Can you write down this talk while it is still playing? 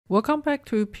Welcome back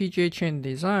to Chen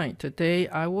Design. Today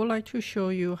I would like to show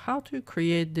you how to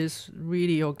create this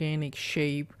really organic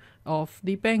shape of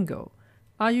the Bangle.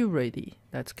 Are you ready?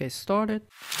 Let's get started.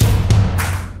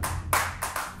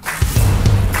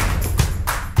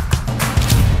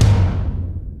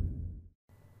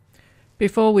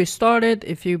 Before we started,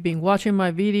 if you've been watching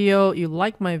my video, you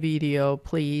like my video,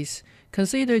 please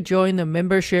consider joining the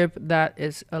membership that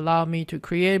is allow me to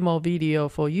create more video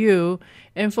for you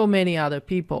and for many other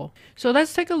people. So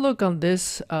let's take a look on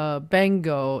this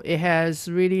Bangle. It has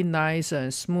really nice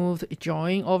and smooth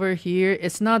joint over here.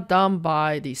 It's not done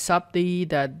by the sub-D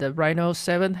that the Rhino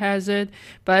 7 has it,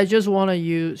 but I just want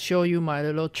to show you my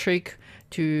little trick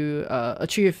to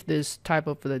achieve this type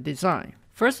of the design.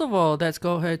 First of all, let's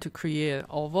go ahead to create an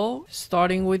oval.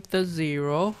 Starting with the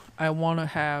 0, I want to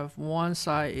have one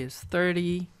side is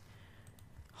 30,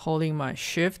 holding my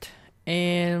shift,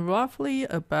 and roughly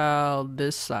about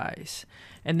this size.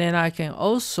 And then I can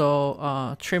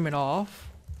also trim it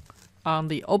off on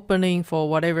the opening for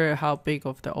whatever how big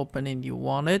of the opening you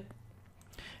want it.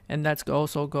 And let's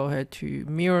also go ahead to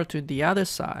mirror to the other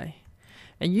side.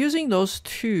 And using those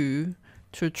two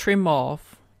to trim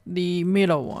off the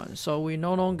middle one, so we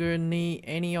no longer need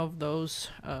any of those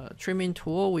trimming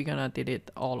tool. We're gonna delete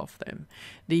all of them.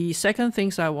 The second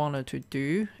things I wanted to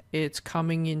do is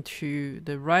coming into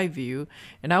the right view,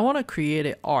 and I want to create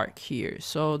an arc here.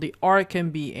 So the arc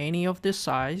can be any of this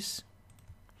size,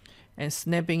 and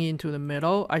snapping into the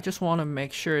middle. I just want to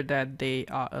make sure that they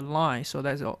are aligned. So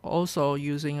that's also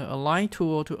using an align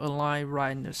tool to align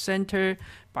right in the center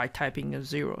by typing a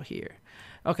 0 here.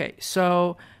 Okay,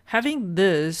 so having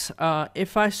this,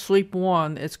 if I sweep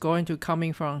one, it's going to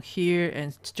coming from here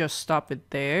and just stop it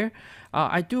there.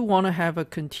 I do want to have a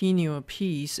continuous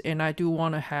piece, and I do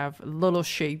want to have a little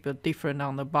shape different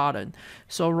on the bottom.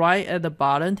 So right at the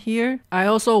bottom here, I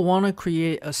also want to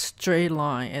create a straight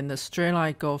line, and the straight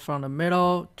line go from the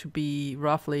middle to be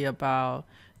roughly about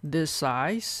this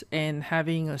size, and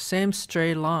having a same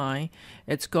straight line,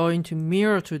 it's going to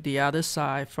mirror to the other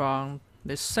side from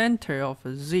the center of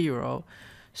a 0.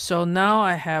 So now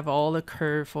I have all the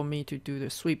curve for me to do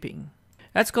the sweeping.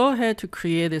 Let's go ahead to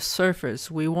create a surface.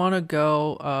 We want to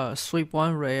go sweep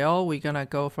one rail. We're gonna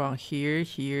go from here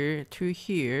to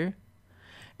here,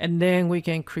 and then we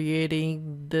can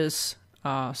creating this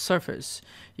surface.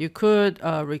 You could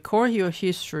record your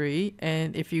history,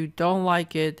 and if you don't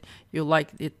like it, you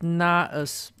like it not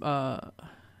as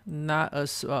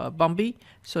bumpy,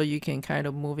 so you can kind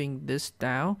of moving this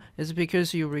down. It's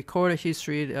because you record a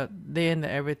history, then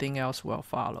everything else will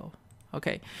follow.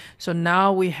 Okay, so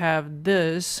now we have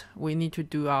this. We need to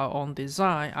do our own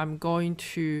design. I'm going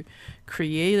to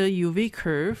create a UV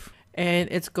curve, and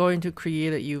it's going to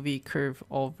create a UV curve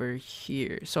over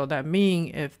here. So that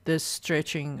means if this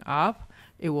stretching up,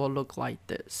 it will look like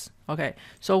this. Okay,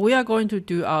 so we are going to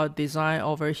do our design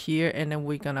over here, and then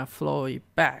we're gonna flow it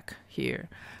back here.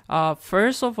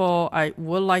 First of all, I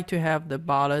would like to have the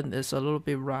bottom is a little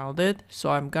bit rounded,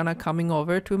 so I'm gonna coming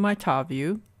over to my top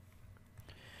view,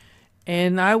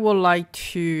 and I would like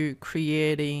to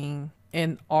creating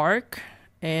an arc,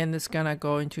 and it's gonna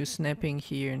go into snapping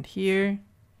here and here,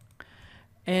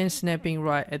 and snapping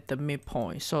right at the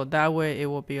midpoint, so that way it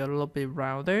will be a little bit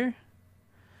rounder.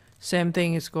 Same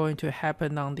thing is going to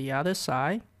happen on the other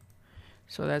side,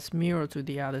 so let's mirror to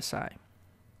the other side.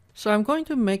 So I'm going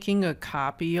to making a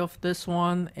copy of this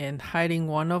one and hiding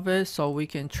one of it so we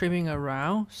can trimming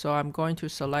around. So I'm going to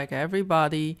select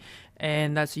everybody,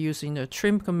 and that's using the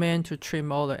trim command to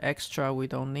trim all the extra we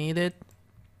don't need it.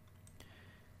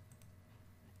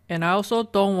 And I also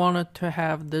don't want it to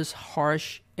have this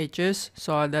harsh edges,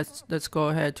 so let's go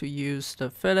ahead to use the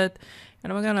fillet,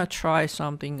 and we're gonna try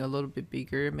something a little bit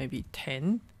bigger, maybe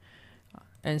 10,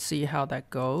 and see how that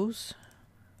goes.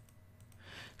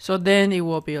 So then it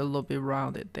will be a little bit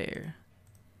rounded there.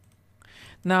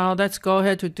 Now let's go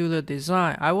ahead to do the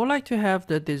design. I would like to have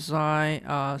the design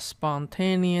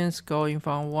spontaneous, going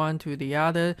from one to the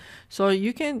other. So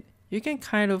you can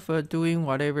kind of doing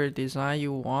whatever design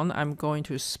you want. I'm going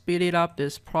to speed it up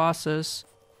this process.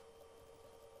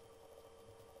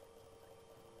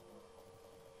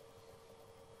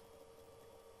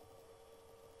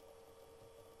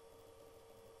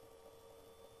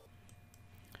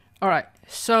 Alright,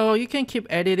 so you can keep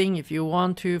editing if you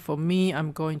want to. For me,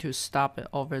 I'm going to stop it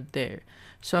over there.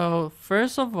 So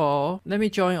first of all, let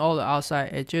me join all the outside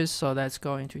edges. So that's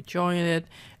going to join it,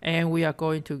 and we are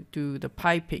going to do the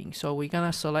piping. So we're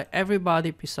gonna select everybody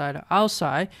beside the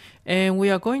outside, and we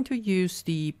are going to use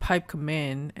the pipe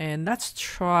command, and let's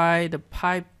try the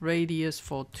pipe radius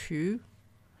for 2.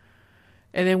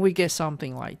 And then we get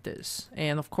something like this.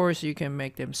 And of course you can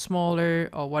make them smaller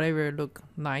or whatever look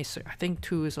nicer. I think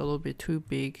 2 is a little bit too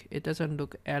big. It doesn't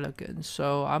look elegant.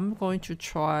 So I'm going to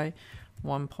try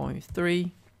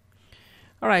 1.3.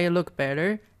 All right, it look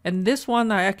better. And this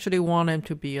one I actually want them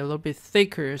to be a little bit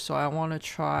thicker. So I want to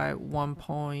try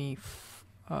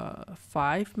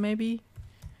 1.5 maybe.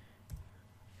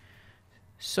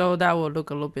 So that will look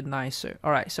a little bit nicer.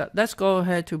 All right, so let's go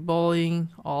ahead to bowling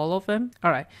all of them. All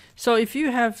right, so if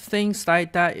you have things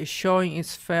like that is showing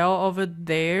its fail over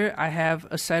there, I have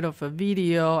a set of a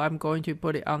video. I'm going to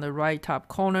put it on the right top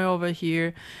corner over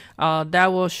here.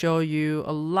 That will show you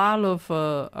a lot of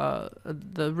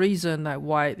the reason that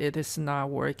why it is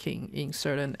not working in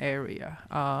certain area.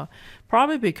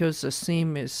 Probably because the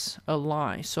seam is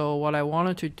aligned. So what I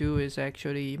wanted to do is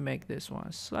actually make this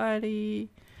one slightly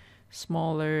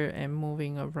smaller and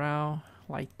moving around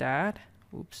like that.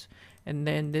 Oops. And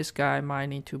then this guy might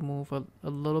need to move a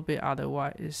little bit,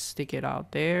 otherwise stick it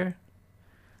out there,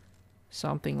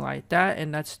 something like that.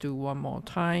 And let's do one more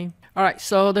time. All right,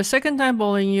 so the second time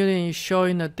bowling unit is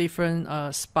showing a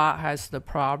different spot has the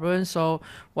problem. So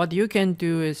what you can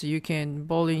do is you can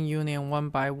bowling union one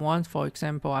by one. For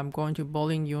example, I'm going to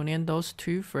bowling union those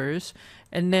two first,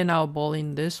 and then I'll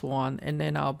bowling this one, and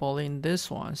then I'll bowling this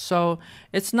one. So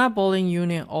it's not bowling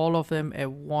union all of them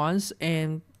at once,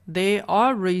 and there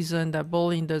are reasons that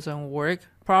bowling doesn't work,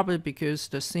 probably because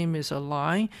the seam is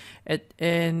aligned,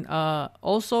 and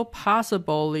also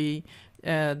possibly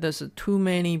there's too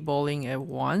many bowling at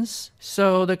once.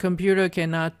 So the computer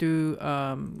cannot do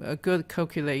a good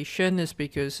calculation. Is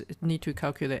because it need to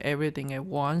calculate everything at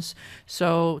once.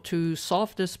 So to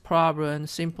solve this problem,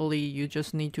 simply you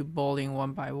just need to bowling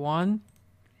one by one,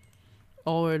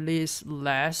 or at least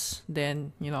less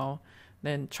than, you know,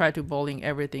 then try to bowling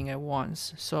everything at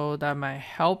once. So that might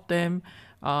help them.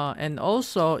 And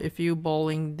also if you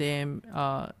bowling them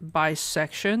by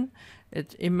section,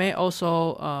 it may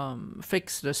also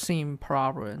fix the seam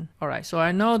problem. All right, so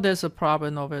I know there's a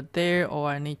problem over there. All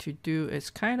I need to do is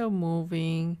kind of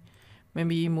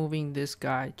maybe moving this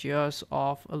guy just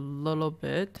off a little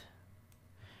bit,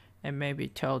 and maybe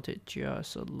tilt it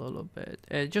just a little bit.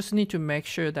 I just need to make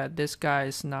sure that this guy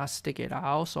is not sticking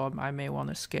out, so I may want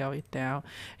to scale it down.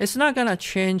 It's not gonna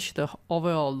change the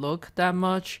overall look that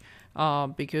much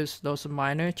because those are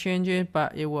minor changes,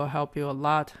 but it will help you a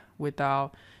lot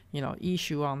without, you know,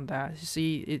 issue on that.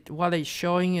 See, what it's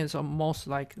showing is almost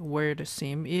like where the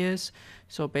seam is.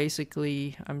 So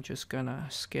basically I'm just gonna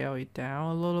scale it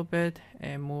down a little bit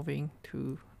and moving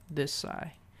to this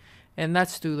side. And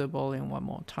let's do the bowling one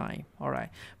more time. All right,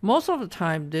 most of the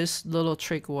time this little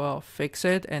trick will fix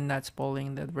it, and that's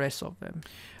bowling the rest of them.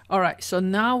 All right, so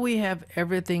now we have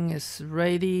everything is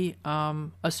ready.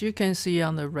 As you can see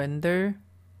on the render,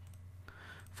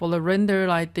 for the render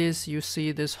like this, you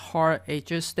see this hard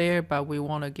edges there, but we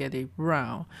want to get it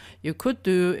round. You could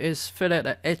do is fillet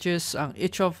the edges on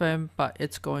each of them, but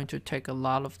it's going to take a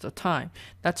lot of the time.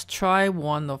 Let's try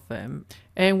one of them.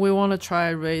 And we want to try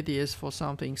radius for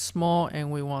something small, and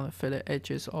we want to fillet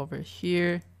edges over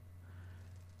here.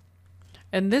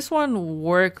 And this one will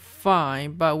work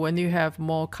fine, but when you have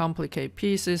more complicated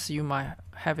pieces, you might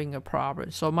having a problem.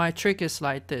 So my trick is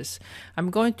like this. I'm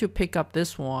going to pick up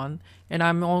this one, and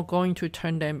I'm going to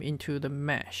turn them into the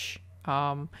mesh.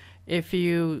 If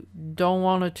you don't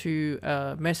want to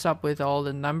mess up with all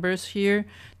the numbers here,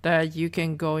 that you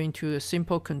can go into a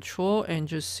simple control and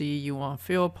just see you want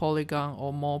fewer polygon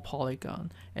or more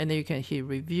polygon, and then you can hit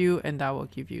review, and that will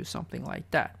give you something like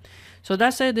that. So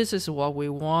that's it. This is what we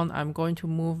want. I'm going to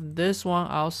move this one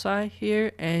outside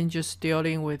here and just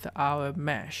dealing with our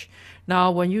mesh. Now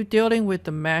when you're dealing with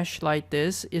the mesh like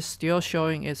this, it's still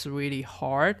showing it's really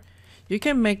hard. You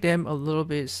can make them a little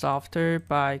bit softer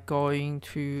by going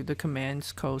to the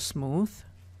commands called smooth,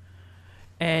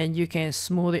 and you can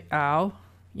smooth it out.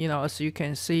 You know, as you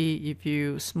can see, if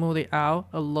you smooth it out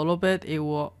a little bit, it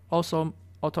will also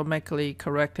automatically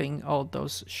correcting all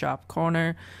those sharp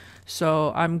corner.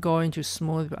 So I'm going to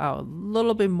smooth out a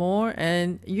little bit more,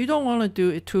 and you don't want to do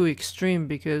it too extreme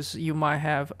because you might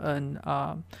have an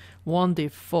one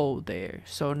default there.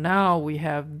 So now we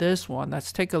have this one.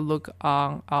 Let's take a look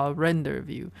on our render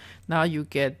view. Now you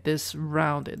get this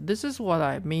rounded. This is what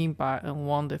I mean by a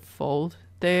one default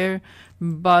there,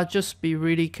 but just be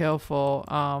really careful.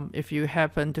 If you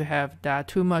happen to have that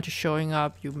too much showing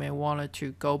up, you may want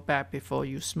to go back before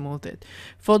you smooth it.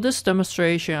 For this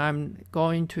demonstration, I'm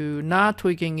going to not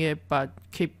tweaking it, but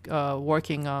keep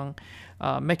working on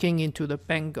making into the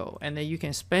Bangle, and then you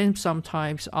can spend some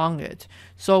time on it.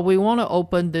 So we want to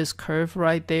open this curve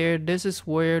right there. This is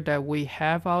where that we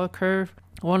have our curve.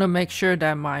 I want to make sure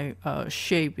that my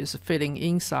shape is fitting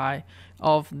inside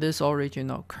of this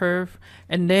original curve,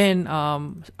 and then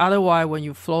otherwise when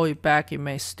you flow it back, it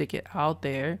may stick it out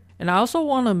there. And I also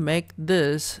want to make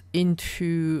this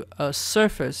into a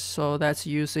surface, so that's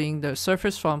using the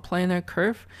surface from planar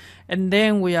curve, and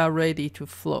then we are ready to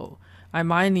flow. I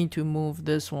might need to move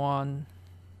this one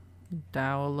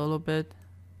down a little bit.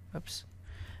 Oops.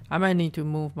 I might need to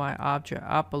move my object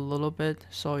up a little bit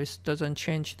so it doesn't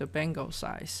change the Bangle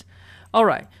size.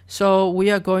 Alright, so we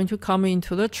are going to come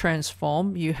into the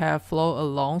transform. You have flow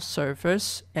along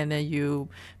surface, and then you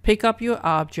pick up your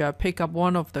object, pick up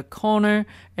one of the corner,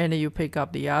 and then you pick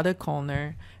up the other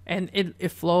corner. And it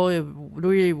flow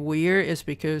really weird is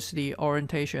because the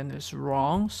orientation is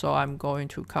wrong. So I'm going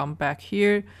to come back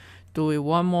here, do it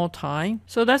one more time.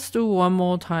 So let's do one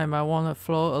more time. I want to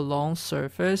flow along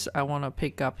surface. I want to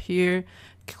pick up here,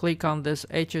 click on this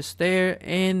edges there,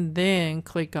 and then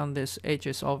click on this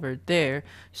edges over there.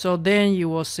 So then you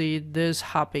will see this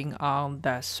hopping on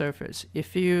that surface.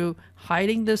 If you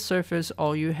hiding the surface,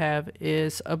 all you have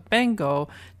is a Bangle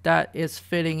that is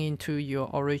fitting into your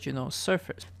original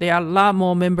surface. There are a lot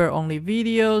more member only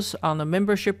videos on the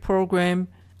membership program.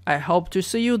 I hope to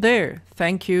see you there.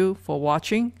 Thank you for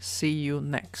watching. See you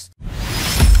next.